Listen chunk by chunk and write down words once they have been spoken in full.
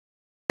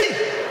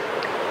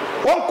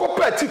One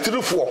copper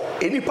titrufu,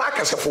 any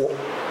packers for.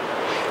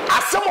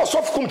 As some of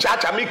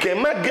Kumchacha make a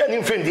maggan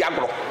in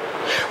Fendiagro.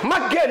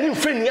 Maggan in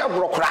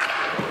Fendiagro crack.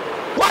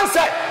 One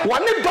said,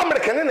 one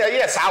Dominican in a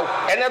yes out,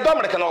 and a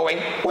Dominican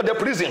away with the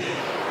prison.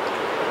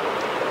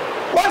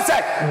 One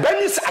said,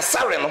 Bernice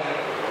Asare,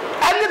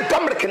 and the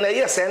Dominican in a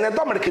yes, and a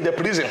Dominican in the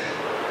prison.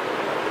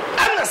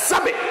 And a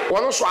Sabbath,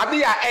 one of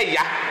Swadia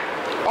Aya,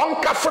 on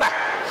Kafra.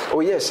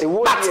 Oh, yes, it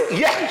would be.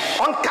 Yeah,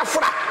 on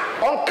Kafra.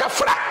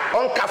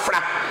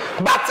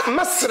 But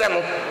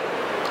Masrem,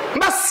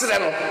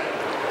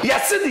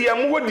 Yasidi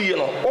and Woody,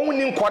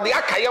 only in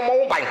Quadiaka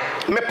Mobile,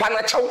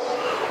 Mepanacho,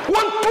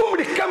 one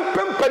Tumri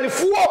Campany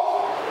for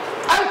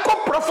Uncle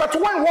Prophet,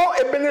 one war,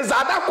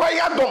 Ebenezada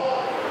Quayadom,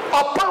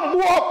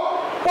 Opambour,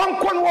 one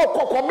corner walk,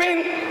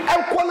 Cocobain,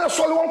 and corner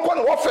solo, one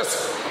corner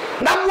office.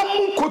 Now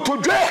one could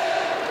to dread.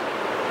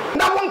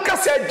 Now one can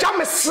say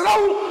James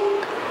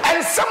Slow,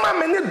 and some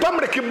many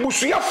Dominic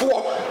Bushia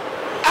for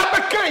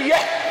Abaka,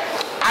 yeah.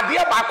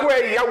 Adia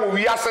bakwe ya wo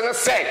wiase ne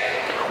se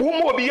wo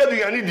mo obi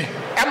yaduane di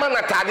e ma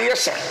na tade ye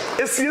hye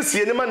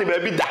esiesie ne ma ne ba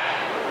bi da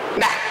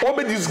na wo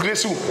be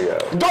disgrace wo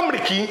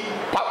Domriki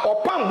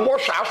Opambour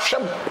hwa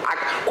ahwe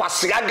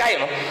kwase agai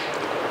no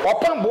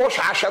Opambour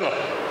hwa ahwe no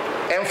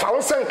emfa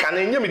wo senka na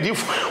enyem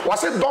difu wo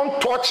say don't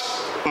touch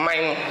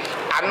my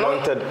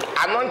anointed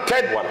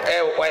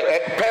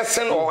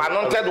person or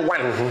anointed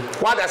one.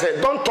 What I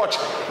say, don't touch.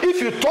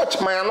 If you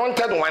touch my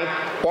anointed one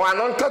or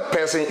anointed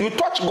person, you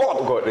touch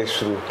God. God is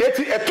true. It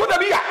to the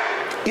bia.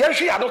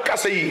 Yes, I don't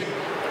say ye.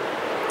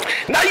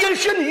 Now you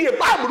should hear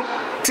Bible.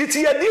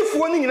 Titi a diff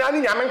one in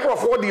any Yaman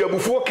Crawford, the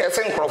before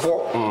Kesson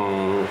Crawford.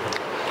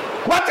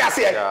 What I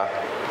say?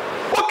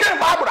 Okay,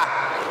 Barbara.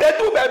 They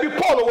do baby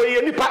Paul away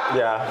any part.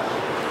 Yeah.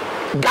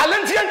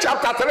 Galatians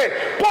chapter 3.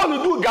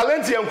 Paul do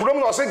Galatians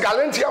from or say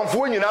Galatians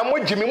for you now,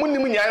 Jimmy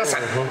Muniansa.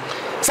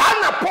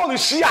 Sana Paul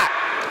is here.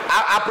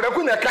 I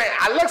precuna kind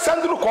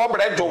Alexander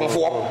Cobra John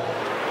for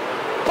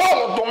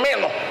Paul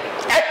Domeno,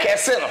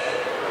 Ekeseno.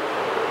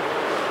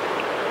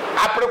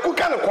 I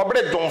precucan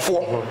Cobra John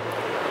for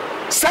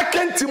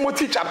 2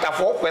 Timothy chapter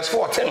 4, verse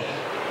 14.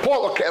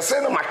 Paul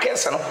Keseno,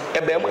 Macasano,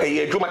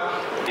 a Juma.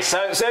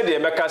 Said the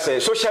America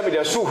says social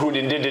media so who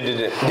did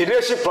the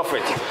leadership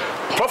prophet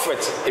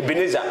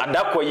Ebenezer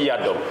Adakwa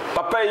Yadom.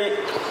 Papa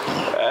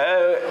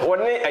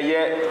one a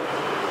year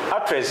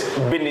actress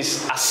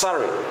Bernice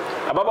Asare.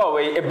 Ababa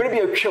way a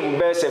baby came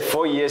bear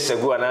 4 years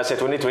ago and I said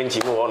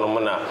 2020 more on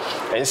Mona.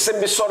 And send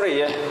me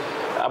sorry,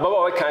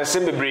 Ababa can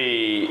send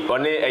me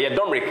on a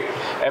Domric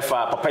if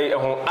Papa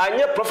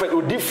Anya prophet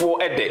would differ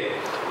a day.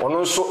 On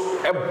also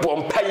a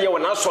bompire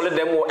when I saw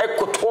them or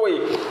echo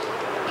toy.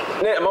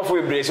 Ne amafo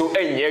ebre so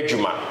enye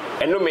adwuma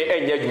eno me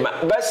enye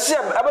adwuma but see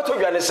abato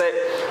dwane say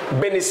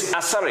Bernice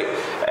Asare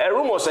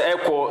rumors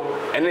eko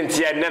ene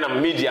ntia ne na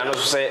media no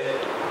so say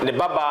ne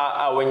baba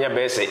a wonya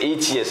be say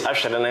 8 years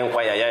ahwede na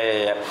nkwa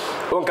ya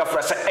onka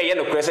fra say eye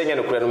no kure say nya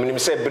no kure no minim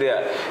say bre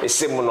a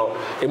esem no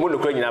emu no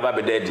kure nyina ba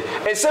be dadi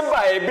esem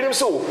ba ebinim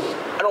so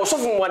ana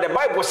osofu mu the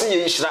Bible say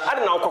ye nhira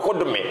ade na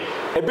okokodome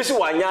ebisi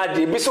wanya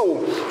ade ebisi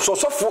so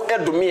osofu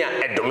edome a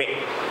edome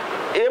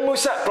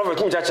Emusa prophet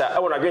Kumchacha I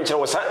want to adwenkyere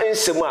wo sa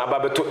ensemu a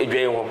babeto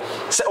edwan ho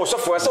se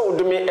osofo se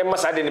wodumi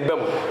emasa de ne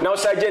bam na wo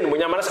sa gye ne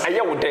munyama na aye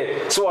wo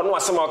de se wo no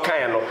asem o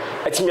kan no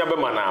atimi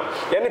abema na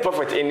ye ne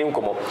prophet eni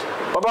nkomo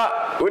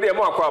baba we de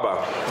mo akwa ba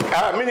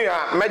mini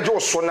a mejo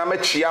so na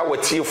machia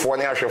watiefo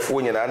ne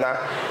ahwefo nyina na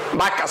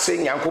baka se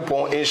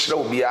nyankopon enhyira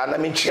obi a na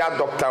menchia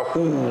Dr.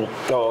 Who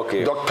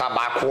Dr.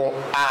 Bako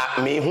a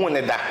me hu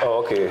ne da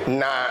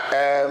na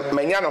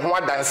manya no ho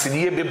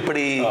adansede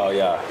bebre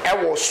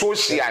e wo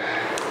social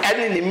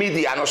in the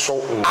media no so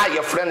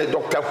your friend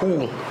Dr.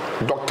 Who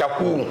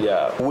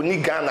we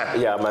need Ghana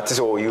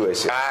Matiso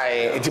US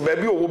it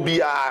baby will be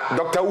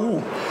Dr.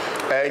 Who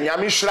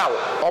nyame hira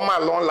o ma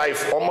long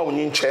life o ma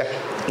oni nche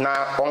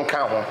na onka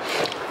ho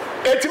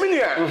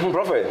etiminia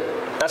prophet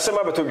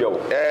asema beto biawo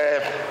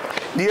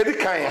the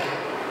edikan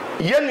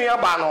yenua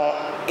ba no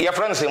your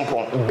friend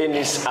simple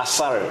Bernice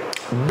Asare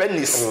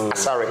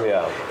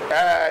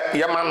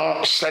yama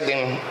no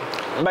shedding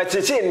but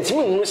it's in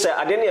hu say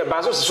ade ne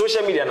ba so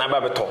social media na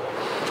ba beto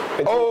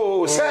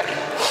say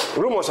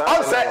rumors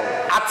are say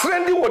a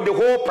trending with the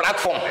whole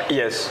platform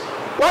yes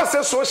one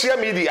say social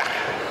media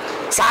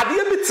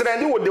Sadia be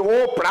trending with the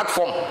whole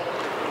platform.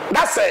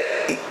 That's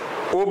a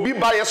obi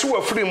bias who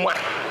are free one.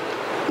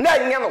 Na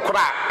nya no kra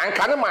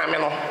anka ne maame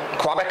no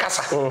ko be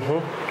kasa.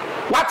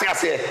 What I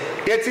say?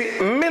 Eti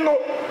me no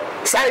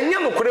sa nya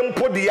no kra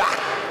mpodia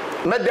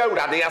me da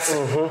urade ase.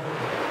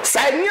 Sa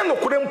nya no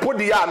kra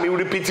mpodia me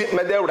repeat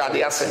me da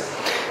urade ase.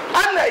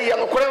 Ana ye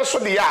no kra nso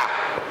dia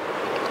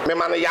me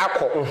man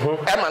yakọ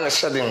e man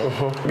shedding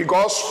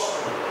because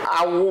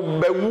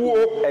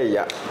awobawu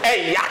eya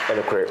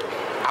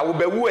I will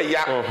be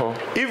eya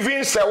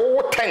even say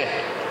wo 10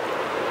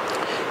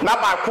 na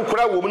ba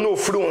kukura wo no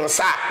furu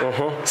nsa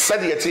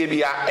said ye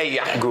bia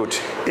eya good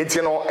it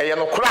you know eya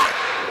no kura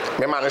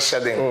me man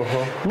shedding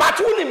but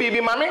woni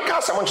bibi ma men ka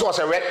sam nso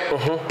se we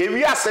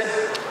ewi ase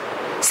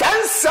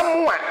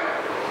sansam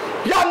a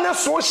ya na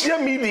social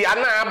media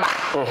na aba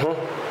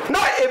na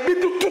ebi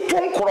di tutu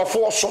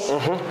nkorofo so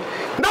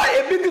na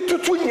ebi di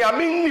tutu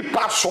nyame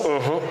nipa so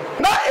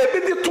na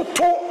ebi di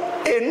tutu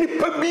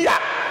enipa bia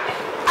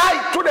ai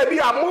to da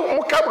bia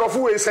mo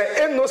kabrofo we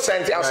say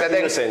innocent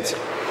innocent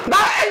na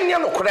enye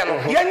no kore no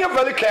yenye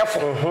very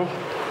careful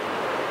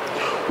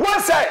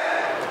one say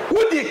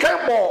wodi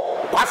kan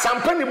bo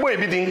kwasampani boy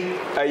bi din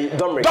ai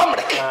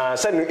Dominic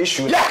say no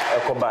issue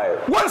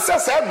ekobai one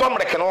say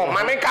Dominic no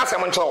mame ka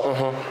asem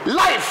ncho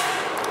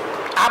life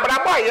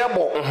abraba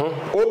yebo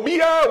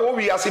obia wo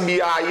wiase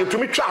bia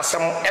yetumi twa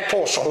asem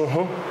eto so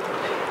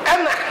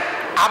ena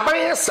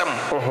abanyesem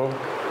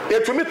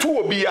yetumi to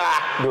obia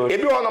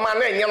ebi ono ma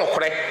na enye no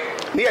kore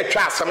na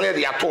yetwa asem na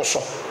de ato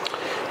so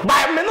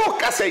by me no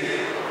ka say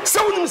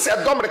unim say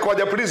Dominic or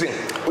the prison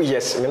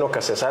yes me no ka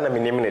say na me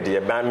nim ne de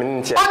ba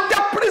me ntia on the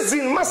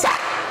prison masa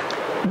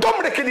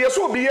Dominic de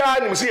so obia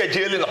nim say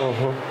jail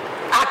no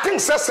I think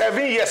say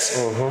 7 years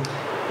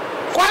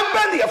kwan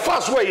ben the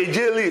first way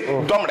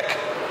jail Dominic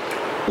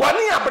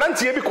wani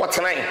abrantie bi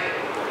kotenan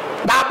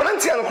da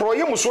abrantie no kro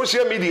ye mu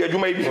social media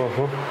adwuma bi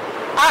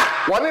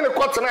wani ne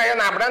kotenan ye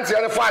na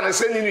abrantie ne fa ne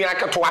se ni nua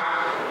ketoa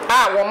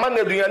wo ma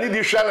na duane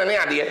di hwa ne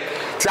ade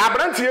ti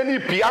abrantie ni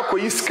pia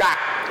koyi ska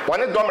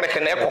wani Dominic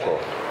na ekoko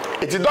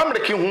eti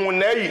Dominic hu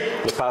na yi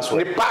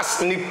ni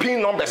pass ni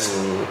pin numbers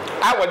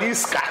wadi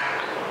ska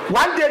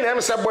one day na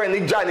em say boy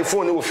ni ja ni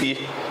phone wo fie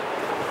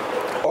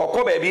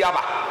okọ ba bi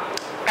aba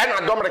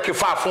na Dominic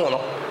fa phone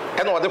no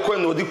and what the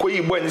coin no the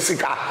coin boy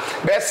nisika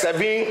be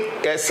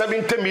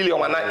 70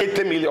 million and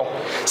 80 million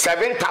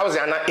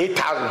 7,000 and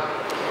 8,000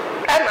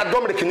 and a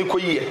Dominic ni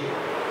koyi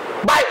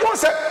by one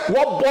say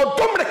what bo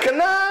Dominic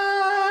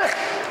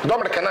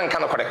na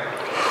kan correct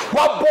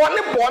what born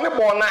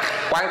na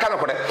wan kan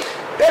correct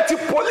eti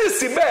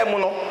police be mu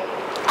no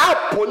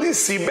a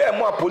police be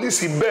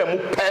mu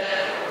pe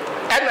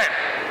ena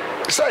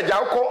say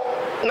jawko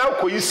na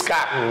koyi ska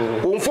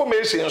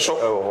information so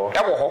e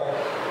wo ho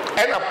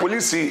ena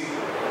police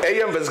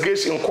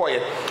investigation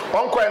koye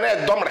onko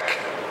na Dominic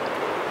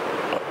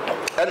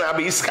na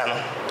abe iska no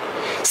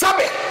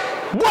sabe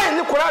boy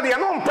ni kura de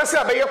no mpese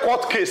abe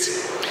court case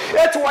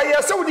eti wa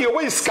yese wo de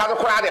we iska no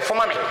kura de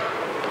foma me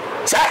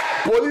sa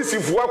police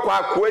fu akwa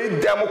akoi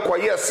dem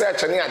koye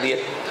search ne ade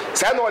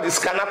sa na o de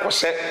iska na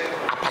kohye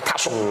apata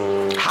so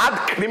hard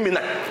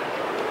criminal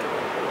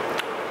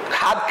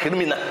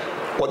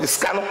o de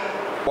iska no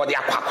o de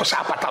akwa kohye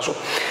apata so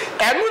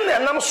enu na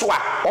nam so a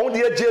o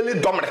de ageli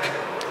Dominic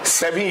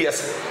 7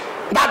 years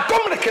na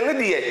Dominic ne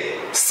de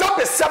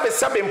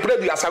sabe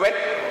impredu asabe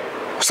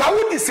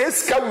Saudi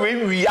says ka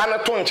we ya na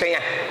to nchen ya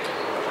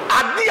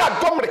ade a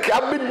Dominic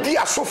abedi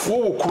asofo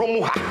wo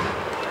kromu ha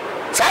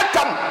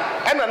satam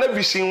ena na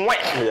vision wan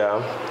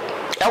yeah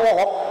ewo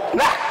ho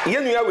na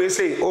yenu ya we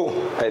say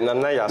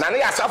na ya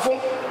asafo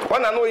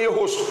wana no ye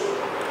host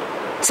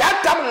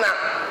satam na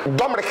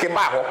Dominic ba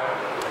ho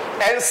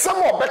and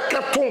some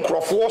obeka to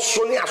nkrofo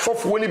so ni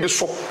asofo ni bi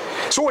so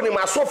woni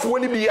ma asofo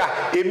ni bi a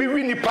ebi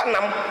wi ni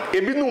panam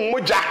ebi nu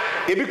moja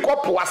ebi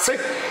kopo ase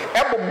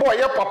ebobo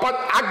ye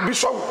papa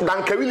Archbishop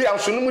Danka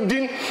Williams no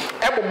din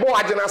ebobo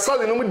agena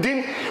sale no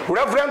din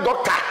Reverend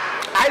Dr.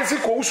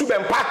 Isaac Owusu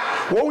Bempa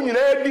wo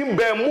nyina din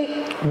ba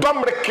mu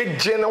Dominic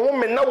gene wo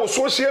me na wo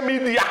social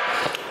media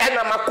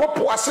ena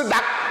makopo ase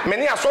da me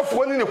ni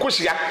asofo ni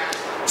kohyia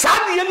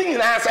saade ye ni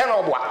nyina ase na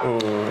oboa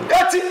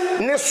eti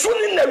ne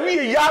suni na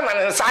wie ya na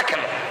ne sake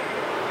no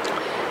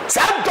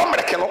sa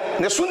Dominic no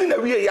ne suni na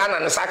wie ya na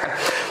ne sake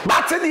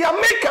but the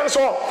Americans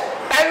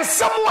and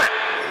someone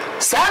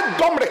sa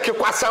Dominic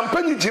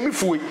kwasampa ni Jimmy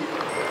Fuwe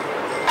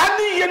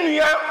ani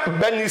yenua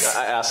Bernice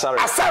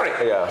Asare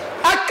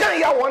akan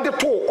ya wonde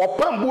to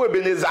Opambour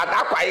Bernice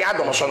akwa ya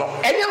dom so no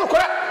enye no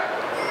kora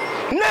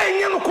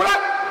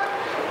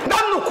na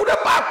no kora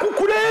ba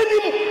kukura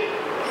enim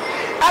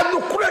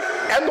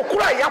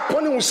enukura ya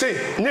poni use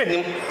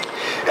nenim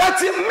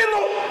eti mino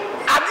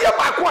ade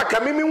ba ko aka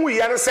mimi hu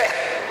ya ne se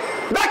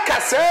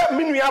daka se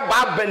minua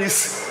ba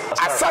Bernice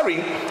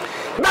Asare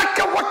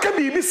daka waka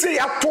bibi se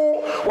ya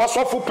to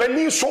wasofu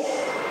pani so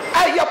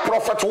aya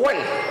prophet one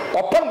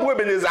Opambour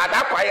Bernice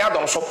akwa ya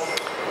dom so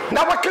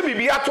na waka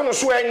bibi ya to no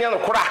so enye no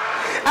kora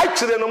a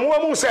kire no mo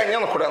amu se enye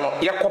no kora no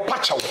ye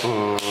kopa chaw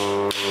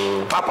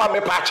papa me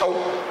pa chaw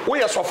wo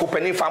ye sofu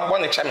pani fa mbo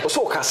ne chem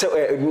so ka se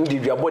ndi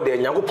duabo de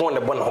Nyankopon ne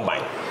bo na ho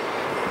ban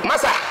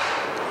masa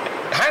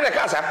hana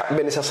ka sa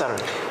Bernice Asare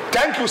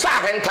thank you sir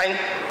hentan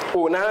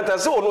na hantan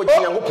se ono ji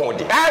Nyankopon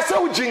di se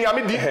wo ji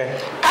nyame di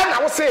na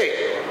wo se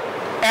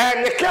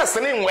ne kase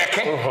ne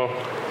nweke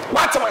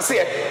what am I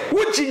say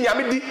wo ji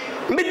nyame di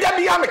me da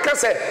bi ya me ka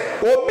se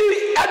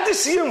obi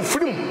adisi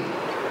mfrim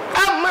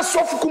amma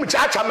sofu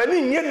Kumchacha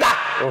mani nyeda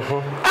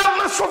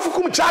amma sofu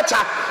Kumchacha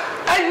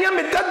anya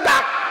me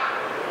dada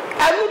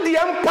anu di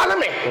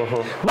parliament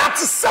but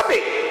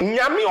sabe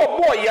nyame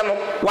obo ye no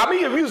wa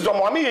me ye wisdom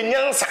wa me ye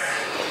nyansa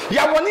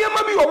ya woni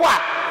ama bi wo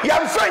a ya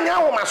mfa nya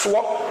ho maso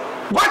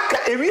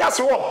waka ewi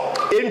ase wo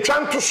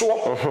entwanto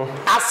so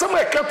asem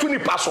ekatu ni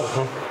paso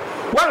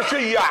wan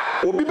hwe yi a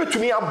obi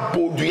betumi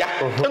abodua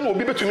na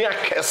obi betumi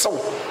akesew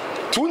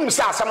tunim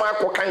sa asama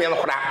ko kan yen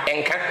kora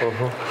enka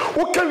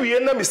wo ka wie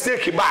na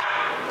mistake ba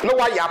na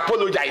wa ya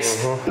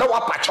apologize na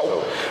wa pacho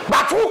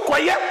but wo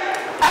koye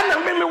ana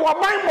me wo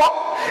ban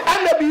bo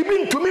ana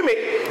bibi ntumi me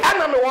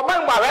ana me wo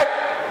ban ba re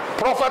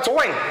prophet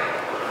when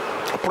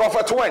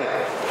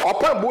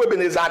Opambour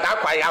Bernice Asare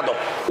kwa yado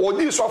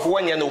odi sofo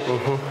wanye no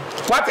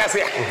what I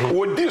say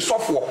odi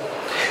sofo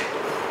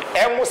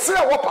e mo se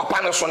wo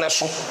papa ne so ana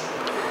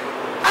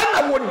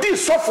odi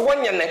sofo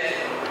wanye ne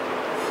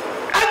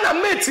ana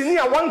mate ni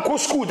a wan ko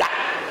school da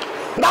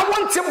na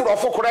wan te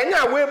burofo kora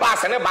nya we ba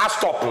se ne ba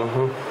stop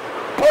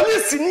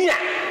police ni a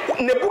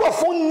ne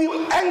burofo ni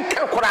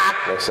enka kora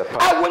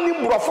a woni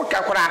burofo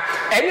ka kora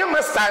enye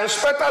master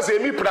inspectors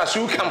emi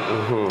prasu kam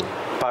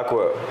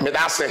Parkwell. Me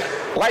that say,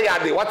 why are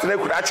they? What they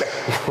could actually?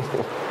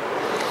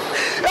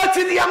 That's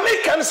the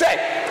American say.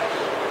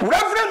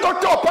 Reverend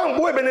Dr.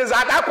 Opambour Bernice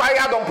Asare kwa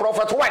yadon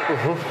prophet one.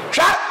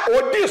 Cha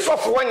odi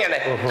sofo one yene.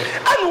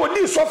 And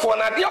odi sofo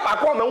na dia ba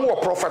kwa me wo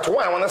prophet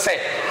one wanna say.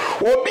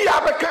 Obi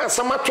abeka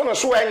nsama to no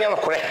so enye no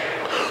kore.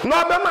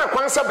 No be ma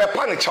kwansa be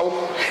pa ne chew.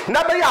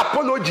 Na be ya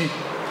apology.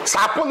 Sa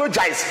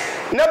apologize.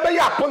 Na be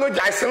ya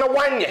apologize na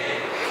wanye.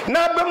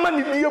 Na be ma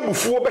ni die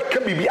bufuo be ka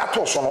bibi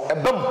ato so no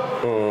ebam.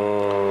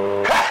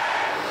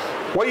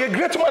 Why you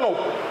great man?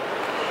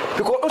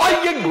 Because why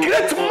you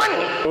great man?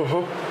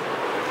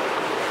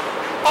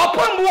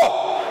 Opambour,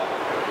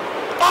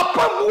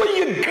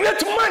 you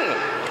great man.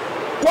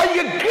 Why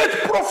you great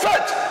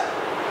prophet?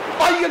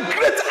 Why you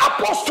great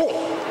apostle?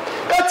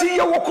 That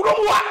you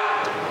wokromwa.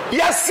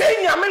 You say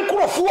nyamen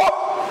krofo.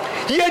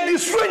 You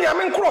destroy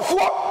nyamen krofo.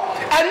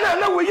 And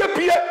now we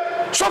appear.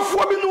 So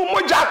for be no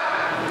moja.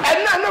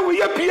 And now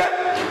we appear.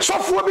 So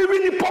for be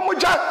really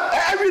pomoja.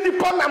 Every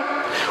deponam.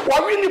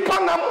 Wawini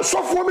panam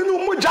so for be no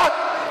moja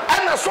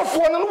and so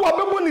for no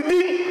wabebo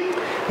din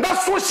na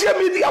social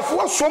media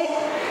for som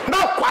na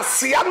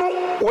kwasia no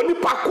oni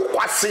pako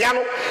kwasia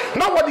no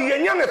na wode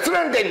yenya ne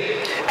trending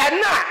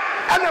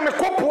ana me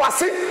kopo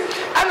ase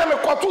ana me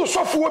koto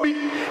so for bi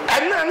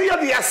ana ne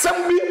ye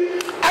asem bi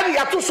ana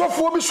ya to so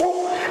for bi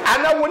so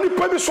ana woni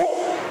pa bi so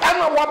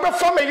ana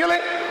wabefa me yele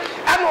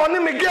ana oni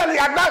me girl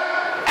ya da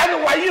ana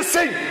wayi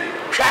say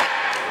hwa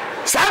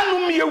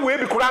sanum ye we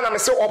bi kura na me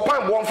se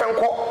Opambour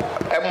mfenko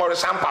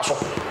Morris Sampaso.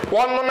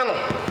 One no no.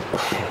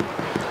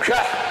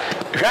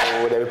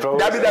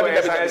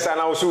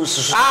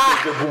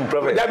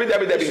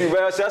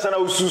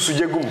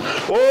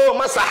 Oh,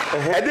 massa,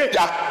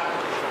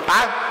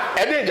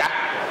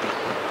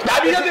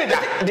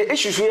 the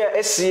issues here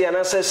is see and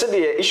I said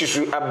the issues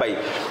abai.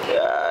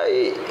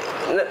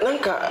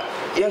 Nanka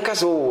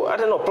Yankaso, I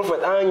don't know,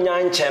 Prophet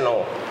Anyan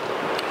channel.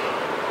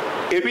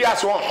 If we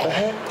ask one,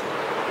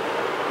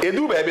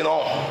 Edu baby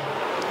no.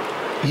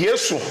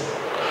 Yesu.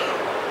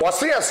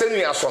 Wase ya senu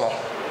ya so no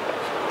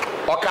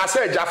oka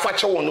se ja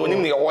fache won oni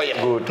ne woye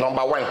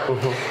number 1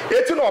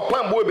 eti no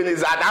Opambour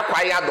Bernice Asare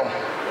kwa yadom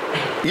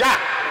ya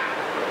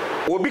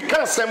obi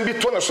kan sem bi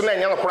to no so na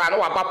nya no kora na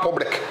waba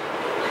public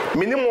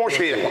minimum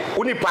hwe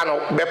unipa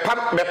no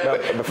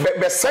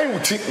be sign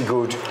wuti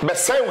good be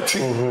sign wuti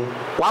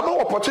waba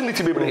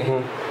opportunity bebre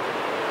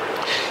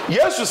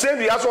Yesu se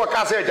bi aso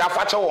oka se ja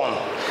fache won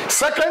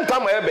second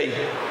time ebe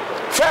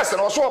first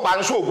no so oba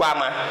nso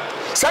ogwama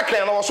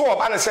second no so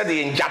oba ne se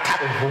de njata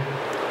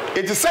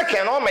it is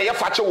second no me ye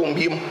fache won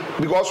biem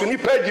because we need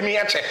page me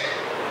ache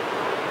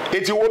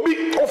it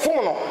obi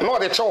ofum no no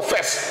de chew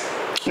first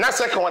na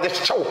second we de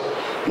chew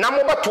na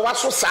mo beto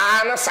aso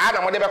saa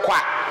na mo de be kwa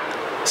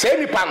say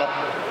nipa no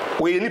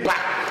we nipa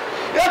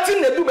eti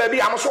na du ba bi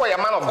am so ye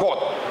man of God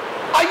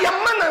I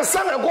am man and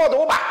son of God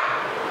oba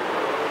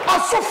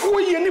asofo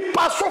ye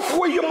nipa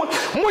asofo ye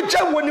mo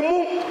ja woni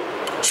mu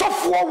so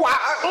for wa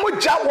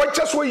moja wo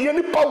just wo ye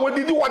nipa wo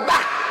didi woda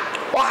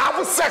or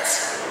have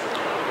sex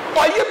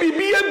or ye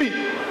bi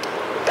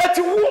that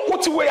wo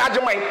ti we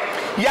ajeman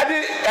ye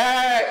de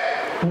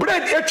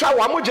bread etwa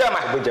wa moja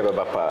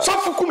beba pa so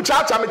for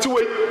Kumchacha meti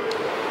we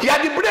ye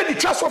de bread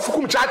etwa so for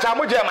Kumchacha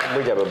moja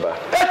beba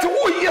that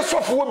wo ye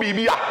so for wo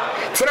bibia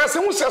tena se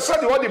hu se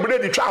de wo de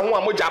bread etwa ho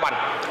a moja ba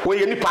wo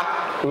ye nipa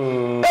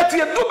that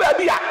ye do ba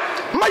bia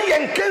ma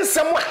ye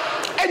nkensem a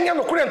enya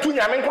no kure ntu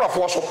nyame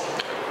nkrofo so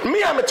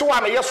me am to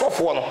wa me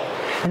yesofo no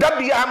da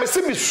bia me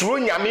se bisuro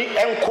nyame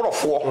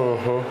enkrofo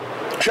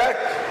hwe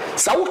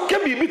sa wo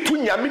ke bibi tu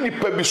nyame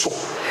nipa bi so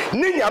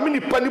ne nyame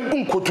nipa ne bu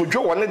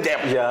nkotodwo woni dem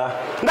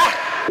na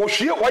wo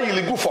hwie wa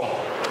yiligu fom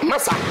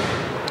masa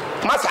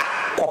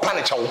kopa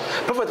ne chewo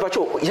prophet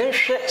bacho yen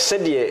hwe se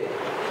de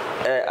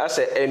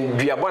ase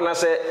enduabo na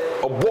se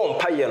obom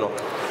paye no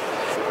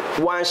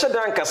wan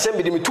shedan kasem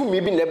bi de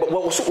mitumi bi na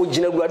wo so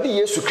ogina Awurade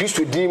Yesu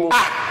Kristo din mu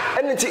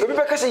enti obi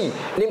beka sei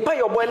ne mpa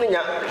ye obo ne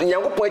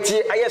nyankopon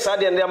atie ayesa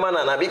de ndem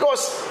na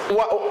because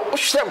wo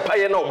hwe mpa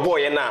ye na obo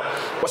ye na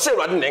wo se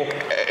Awurade ne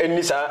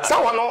eni sa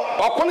wono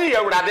okono ye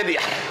Awurade de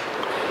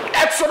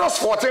Exodus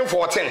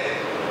 14:14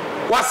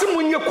 wase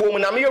munye kom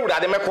na me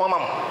Awurade meko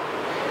amam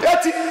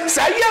eti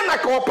say ye na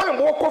ka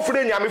Opambour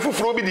kofure nyame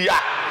fufuro bi di ya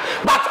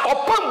but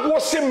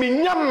Opambour se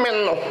minyam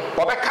no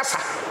obekasa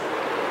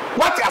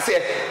what I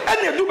say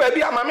any do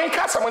baby am make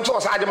some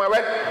chance adema we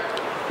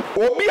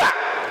obi a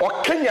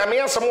ɔka nyame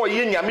asɛm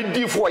ɔyɛ nyame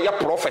difo ɔyɛ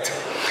prophet.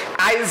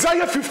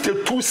 Isaiah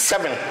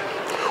 52:7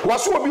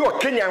 waso obi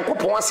ɔka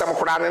nyankopɔn asɛm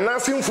koraa ne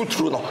nanse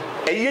mfuturo no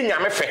ɛyɛ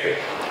nyame fɛ.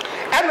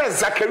 And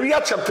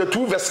Zechariah chapter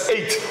 2 verse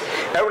 8.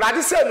 Awurade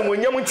sɛ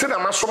animonyam nti na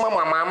masoma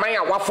ma maaman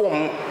a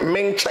wafom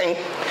menkyɛn.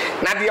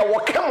 Na deɛ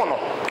wɔka no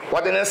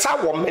wɔde ne nsa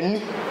wɔ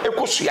m'ani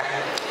ekosua.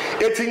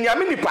 Eti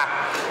nyame nipa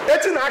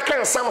eti na aka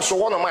nsam so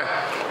wɔ no ma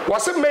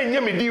wɔse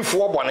manyɛ me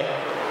difoɔ bɔne.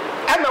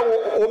 Ɛna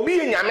obi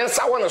nyame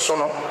nsa wɔ ne so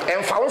no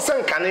ɛmfa wo nsa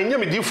nka na nyɛ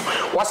me difo.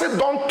 Wɔse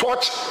don't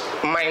touch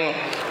my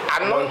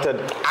anointed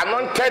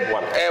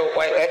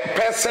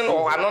person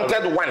or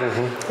anointed one.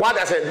 What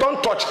I say,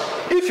 don't touch.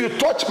 If you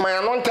touch my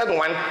anointed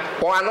one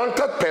or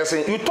anointed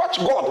person, you touch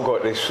God.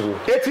 God is true.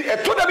 Eti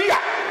etoda biya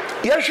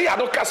yɛhwe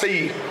adokasa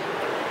yi.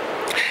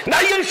 Na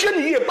yɛhwe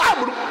ni yɛ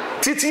Bible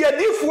titi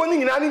adifuo ni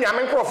nyina ni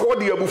nyame nkrɔfoɔ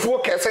de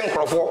abufuo kɛse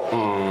nkrɔfoɔ.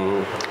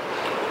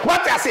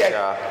 What I say?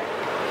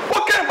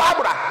 Okay,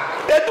 Barbara.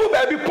 Edu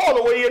baby Paul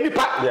wɔ yɛ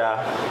nipa.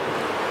 Yeah.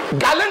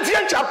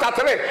 Galatians chapter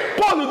 3.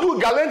 Paul do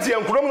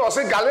Galatians kurom na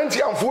ɔse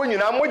Galatians fo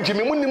nyina mo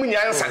gimi mu nim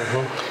nyansa.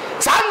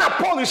 Saa na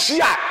Paul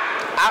hyia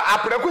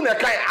apreku na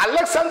kan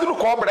Alexander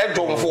ko brɛ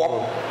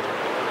dwomfo.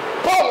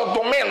 Paul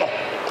dome no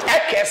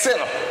ekese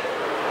no.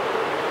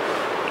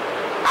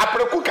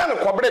 Apreku kan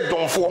ko brɛ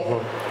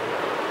dwomfo.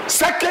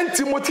 2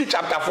 Timothy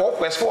chapter 4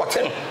 verse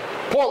 14.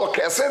 Paul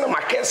kese no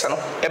makese no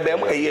ebe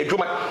mu ɛyɛ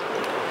adwuma.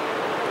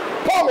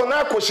 Paul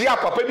na koshia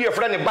papa bi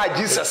efra ne ba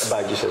Jesus.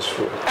 Ba Jesus.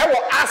 Ewo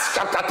Acts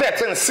chapter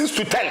 13 6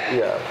 to 10.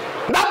 Yeah.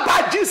 That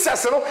ba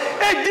Jesus no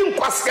e di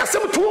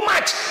nkwasasem too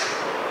much.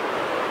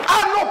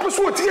 No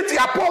person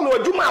tie Paul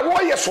adwuma wo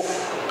ye so.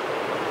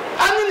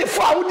 Ani ne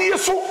fo awodi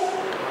so.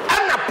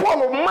 Ana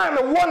Paul man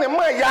won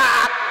man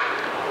ya.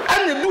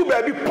 Ani du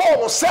ba bi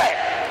Paul say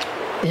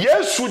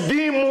Yesu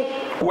din mu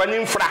wani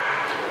mfra.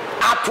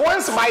 At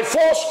once by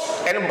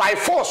force and by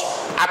force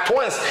at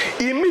once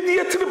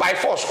immediately by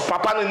force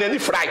papa no nani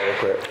fry.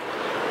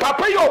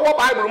 Papa yo wo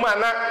Bible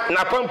man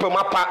na pampa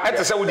mapa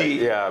ete se wodi.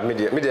 Yeah,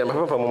 media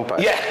pampa mpa.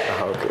 Yeah.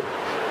 Okay.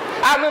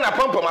 Ana na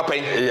pampa mapa.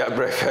 Yeah,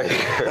 bref.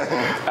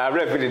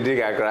 Bref the dig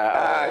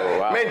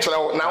akra. Men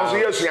chere na so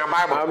Yesu ya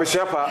Bible. I'm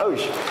sure pa.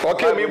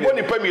 Okay, me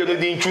boni pa mi no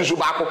din chusu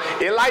baako.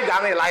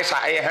 Elijah and Elisha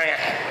han.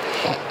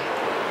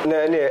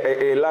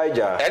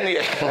 Elijah.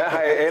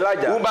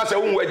 Elijah. Who ba say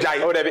who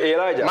agai? Oh, there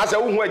Elijah. Ma say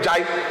who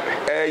agai?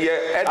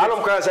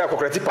 Alom kan say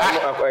akokrati pa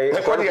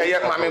ko de ye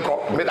ma me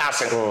ko me da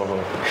ase.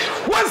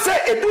 One say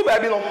edu ba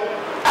bi no.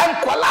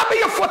 Ankwala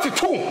be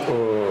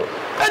 42.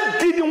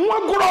 Adi ni ho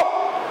agoro.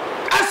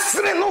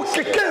 Asre no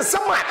keken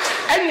sama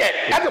enye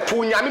e de to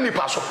nyame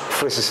nipa so.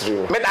 Phrases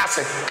real. Me da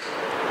ase.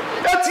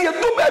 Ati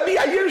edu ba bi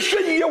ayenhwe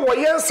yiye wo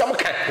yensam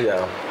kan.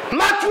 Yeah.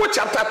 Matthew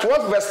chapter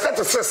 12 verse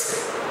 36.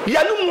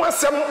 Yanu mu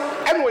asem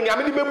ene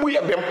onyame de bebu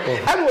ye bem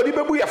ene odi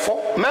bebu ye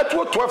fo.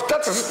 Matthew 12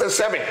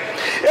 36-37.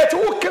 Eti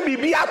wo ka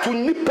bibi ato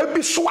nipa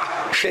bi so a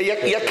hwe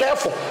ye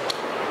careful.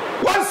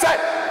 One side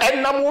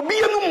enam obi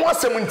enu mu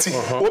asem nti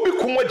obi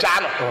kumo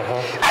gya no.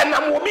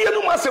 Enam obi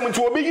enu mu asem nti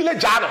obi yile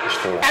gya no.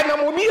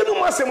 Enam obi enu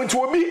mu asem nti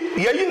obi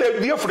yeyi na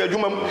die fura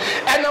adwuma mu.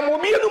 Enam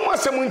obi enu mu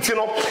asem nti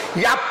no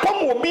ya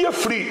pom obi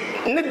afiri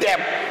ne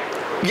dem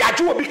ya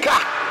gye obi ka.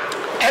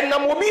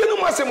 Enam obi enu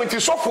mu asem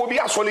nti sofo obi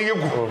asole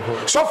yegu.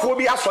 Sofo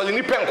obi asole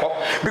ni penko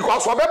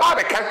because obeba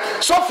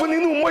beka sofo ni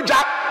nu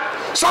mogya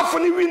sofo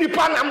ni wi ni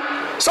panam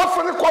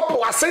sofo ni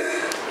kopo ase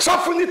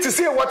sofo ni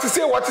tise what to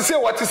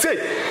say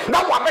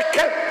na wa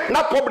beka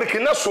na public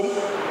na som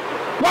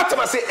what am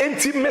I say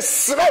enti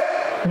mesre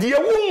de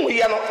wu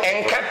ye no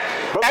enka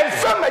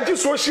enfa magi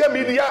social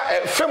media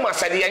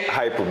famous ade en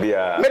hype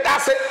bia me da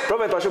se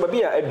prophet washo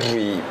bia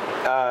adui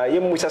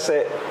yemu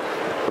say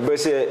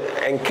Bese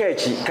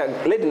enkechi kan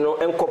lady no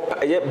enko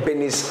ye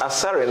Bernice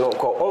Asare no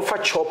ko onfa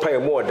chopa e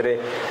mo odre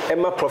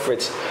ema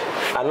prophet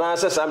ana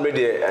se sam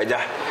ready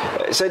aja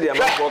said ya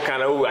mako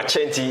kan o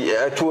achenti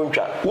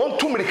atuontwa won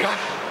tumrika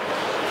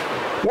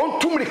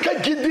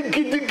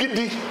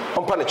gidi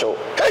onpa ne cho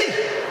hey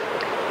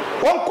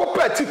won ko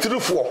pa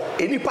titirifo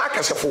enipa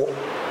akasefo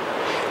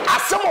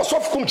asem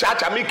osof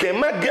Kumchacha make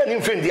ma ga ni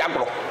mfendi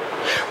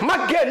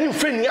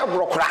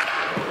agro kra.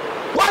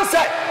 One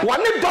say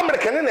one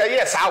Dominican in a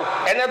yes out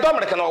and a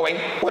Dominican away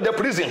with the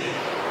prison.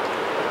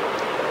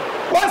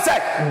 One say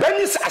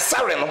Bernice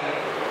Asare no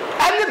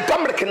and a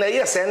Dominican a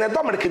yes and a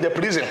Dominican in the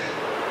prison.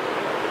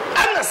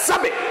 And a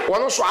Sabi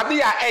one also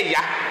adia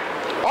eya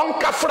on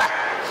kafra.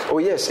 Oh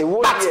yes, it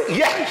would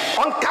yeah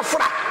on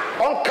kafra.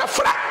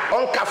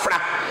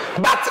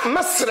 But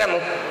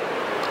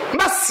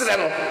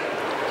Masreno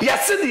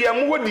yasidi ya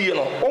muwodi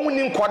no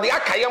onwuni nkode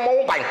akaye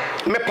mo ban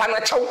mepa na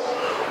chew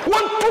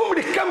won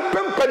tumri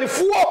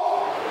kampanifuo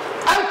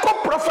anko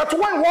prophet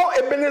wan wo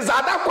Ebenezer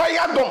Adakwa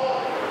yadom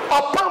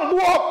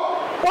Opambour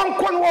won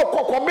kon wo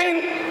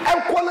kokoben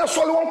enko na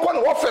sole won kon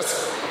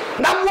office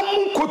na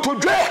won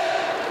nkotodwe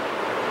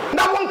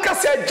na won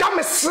kase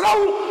jame sraw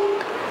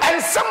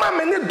ensama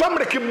me ne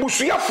domreke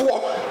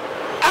busuafo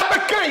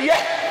abeka ye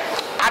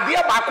ade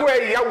ba ko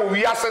ya wo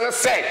wiase ne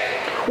say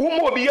wo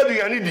mo obi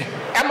yaduane di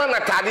ema na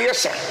tade ye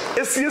hye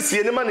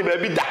esiesie ne ma ne ba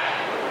bi da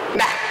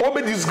na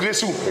obe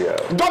disgrace you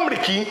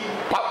Domriki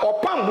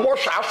Opambour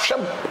hwa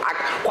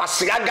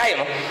kwasega guy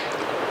no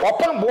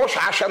Opambour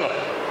hwa no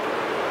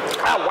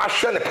a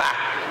wahwe ne pa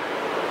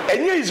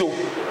enye izo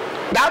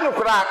da no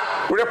kura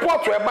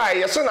report we ba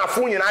yese na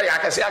fu nyina ya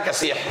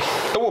akese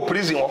e wo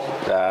prison ho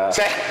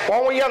se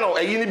won ye no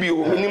ayi ni bi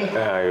o nim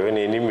yo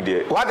ni nim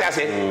de what I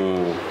say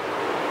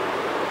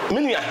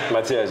minia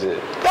Matthias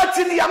that's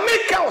in the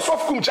American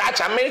of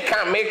Kumchacha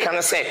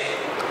American say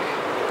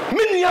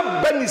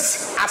minia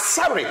Bernice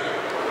Asare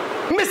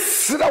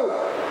mesraw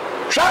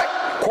try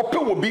kope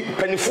wo bi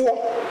panifo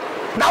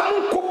na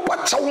mun ko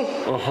pachawo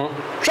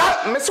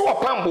try mesi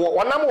Opambour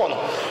wonam wo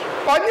no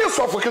onye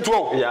sofo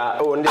keto ya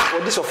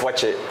odi sofo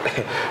che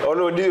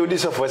ono odi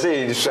sofo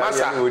say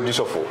odi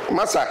sofo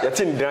masa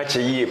yati ndran che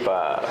yie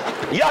pa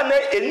ya na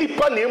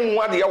enipa na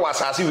emu ade ya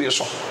wasase we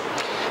so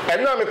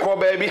enu me ko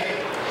ba bi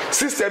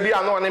sister bi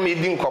ana ona me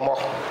di nkomo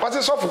what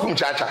is sofo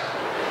Kumchacha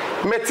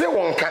mete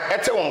wonka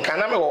ete wonka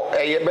na me wo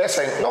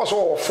besen na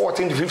so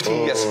 14 to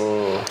 15 years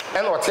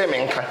and o te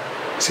me nka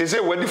say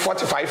we di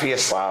 45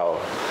 years wow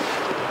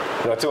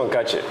no te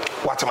wonka che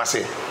what am I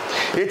say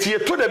eti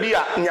eto da bi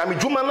a nyame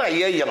dwuma na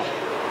ye no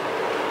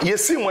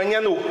yesi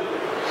mwanya no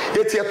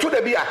eti eto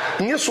da bi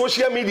a nye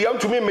social media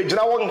ntumi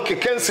megina won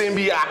kekensen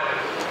bi a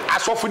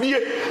asofodie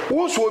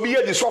wo so obi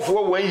ye di sofo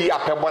wo yi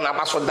apebo na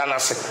baso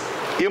danase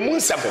emu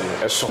nsem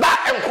na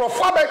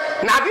enkrofo be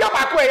na ade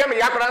abako ye me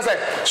yakora se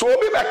so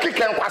obi be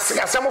kiken kwase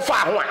asem fa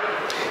ho a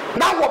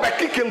na wo be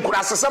kiken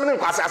kurase asem ne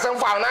kwase asem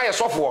fa na ye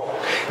sofo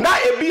na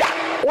ebi a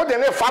wo de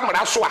ne fa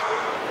mra so a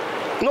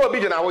na obi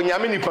gina wo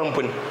nyame nipa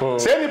mponi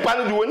se nipa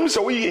no de wonu se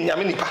wo yi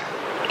nyame nipa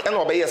ena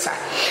obeye sa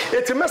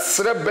eti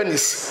mesre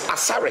Bernice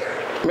Asare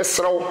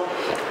mesrew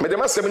me de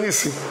masem ni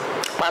si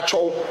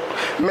pacho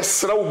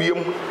mesrew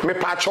biem me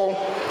pacho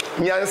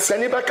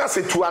nyansani beka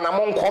se tu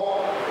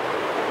anamonko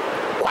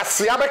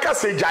kwase abeka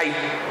se jai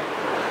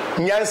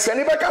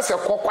nyansani beka se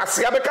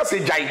kwase abeka se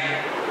jai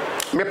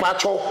me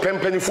pacho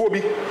pempanifo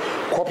bi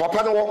ko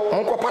papa no wo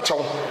monko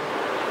pacho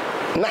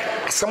na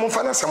asem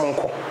mfa na asem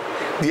nko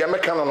de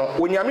ameka no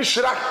onyame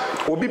hira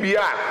obi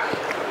bia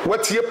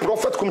watie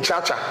prophet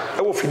Kumchacha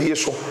e wo fidie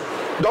so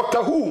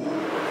Doctor Who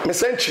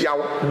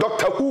mesenchiawo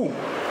Doctor Who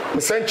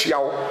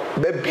mesenchiawo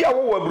be bia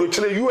wo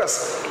wabrochire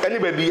US eni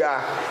be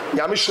bia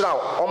nyame hira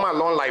o ma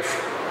long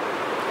life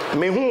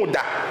me hu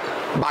da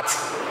but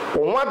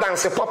onwa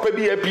dance papa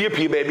bi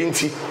apiepie ba bi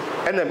nti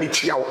ena me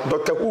chiawo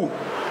Doctor Who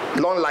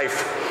long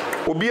life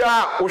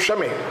obia wo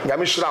hweme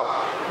nyame hira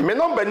me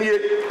number nie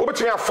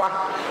obetumi afa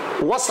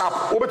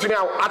Whatsapp obetumi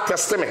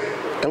attest me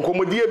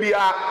enkomodie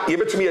bia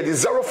yebetumi ye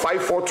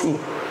 0542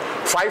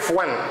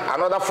 51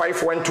 another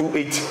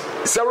 5128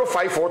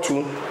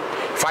 0542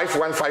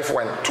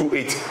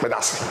 515128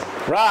 medasi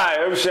right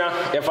obusha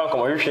ye fa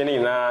komo hwehwe ni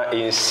na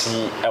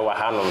ensi ewa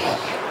hanom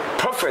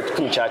Prophet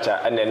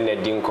Kumchacha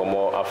and din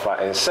komo afa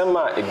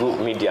ensema egu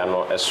media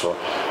no eso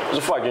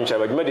so for adwuncha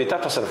ba dwuma de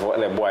 30% for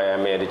na boy ya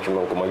me de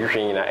twuma komo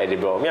hwehwe ni na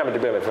edebe me am de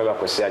be me fa ba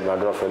kwesi adwuma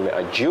do for me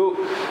agio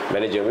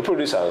manager me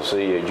producer so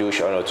ye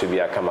Josh ono to be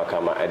akama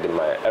kama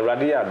edema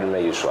erade ya adwuma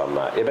yesu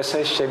ama ye be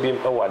se hye biem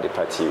ewa de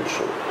party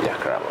so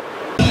yakrama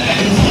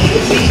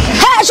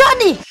hey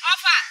Shodi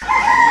ofa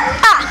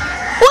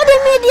what the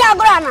media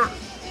grana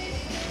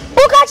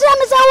ukachira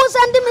misa wo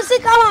send me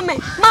sika ho me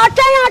ma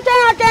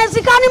twen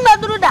sika ni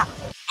madruda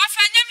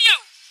ofanya mi o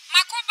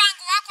mako bank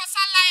wa ko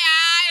sala ya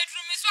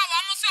edrumi so wa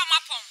mo so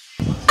mapon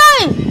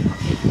ai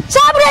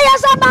sabre ya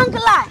sa bank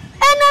la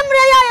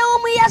enemre ya ye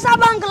mu ya sa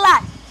bank la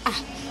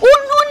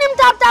unim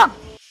tap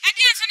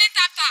edi enso ni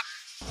tap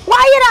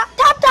why ira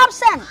tap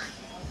send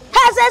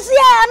has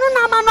esia anu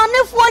na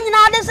manonefo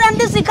nyina de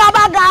send sika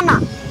ba Ghana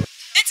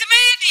enti me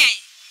ye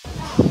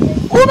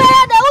ube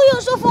ya da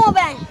uyusufu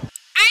ben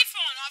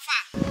iPhone ofa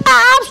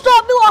App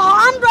Store bi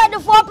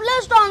 100 for Play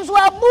Store so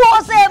abu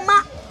say ma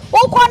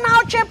uko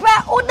na chepe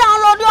u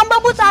download your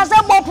mbebu sa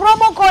say bo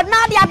promo code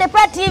na dia de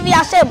pet TV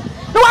asem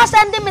do wa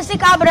send me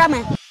sika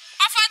brame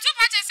ofa to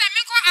purchase say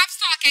me ko App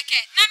Store keke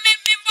na me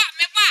ba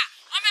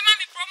o me ma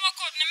me promo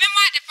code ne me mo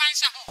ade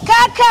pansha ho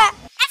keke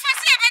ofa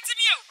si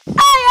abetimi o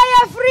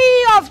ay free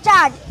of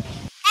charge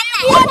ofa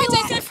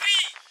o say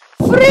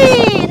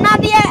free na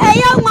dia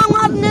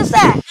nwanwa ni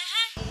say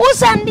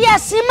usandi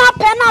asima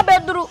pena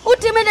bedru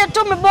utimi de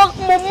to me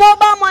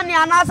mobile money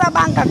anasa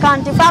bank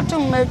account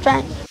fatum me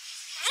twan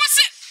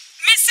wose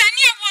me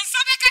sani e won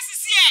sabe ka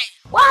sisi ai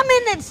 1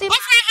 minute si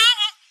ofa ha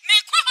ho me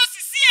ko ho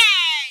sisi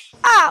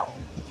ai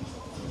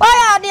why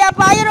are they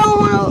payro hu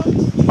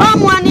wa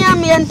money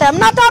am yentem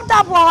na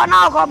tap ho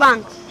na ko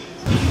bank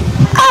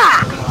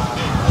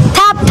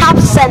tap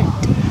send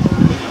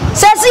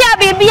sesia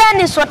bibia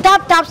ni so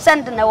tap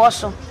send na wo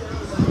so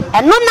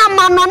eno na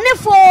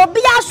manonefo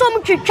obi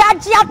asom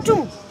twitwaje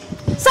atum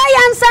say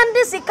send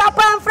sika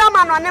pan from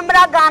anone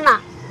mbra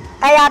Ghana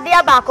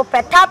ayade ba ko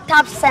pe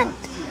tap send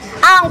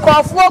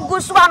ankofo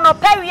gusu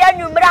anopawi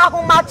anwumra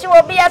ahomache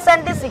obi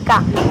send sika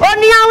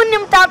oni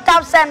ahunim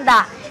tap send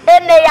a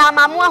ene ya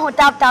mamu ahu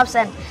tap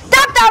send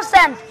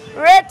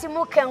rate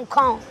mu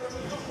kenkon